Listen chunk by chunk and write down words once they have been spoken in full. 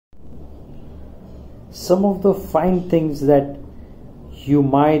some of the fine things that you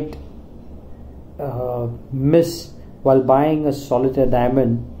might miss while buying a solitaire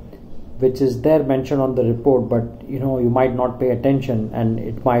diamond, which is there mentioned on the report, but you might not pay attention, and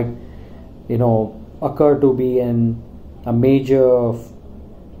it might occur to be a major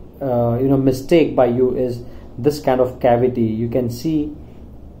mistake by you, is this kind of cavity. You can see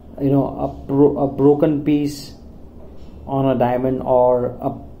a broken piece on a diamond, or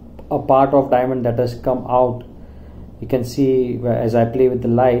a part of diamond that has come out. You can see as I play with the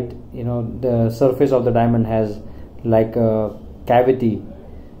light, the surface of the diamond has like a cavity.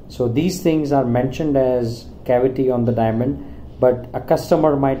 So these things are mentioned as cavity on the diamond, but a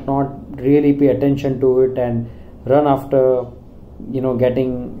customer might not really pay attention to it and run after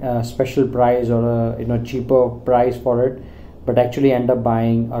getting a special price or a cheaper price for it, but actually end up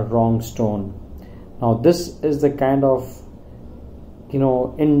buying a wrong stone. Now this is the kind of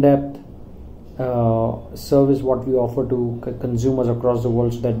in-depth service what we offer to consumers across the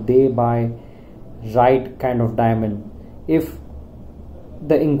world, so that they buy right kind of diamond. If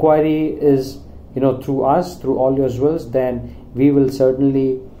the inquiry is through us, through All Your Jewels, then we will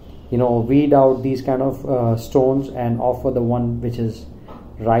certainly weed out these kind of stones and offer the one which is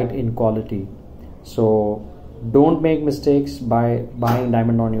right in quality. So don't make mistakes by buying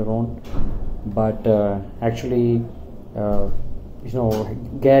diamond on your own, but actually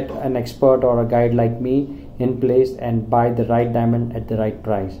get an expert or a guide like me in place and buy the right diamond at the right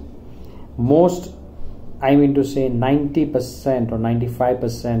price. Most, I mean to say 90% or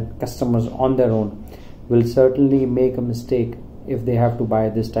 95% customers on their own will certainly make a mistake if they have to buy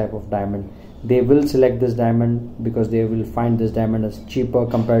this type of diamond. They will select this diamond because they will find this diamond as cheaper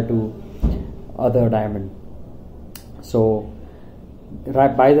compared to other diamond. So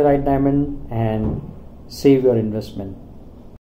buy the right diamond and save your investment.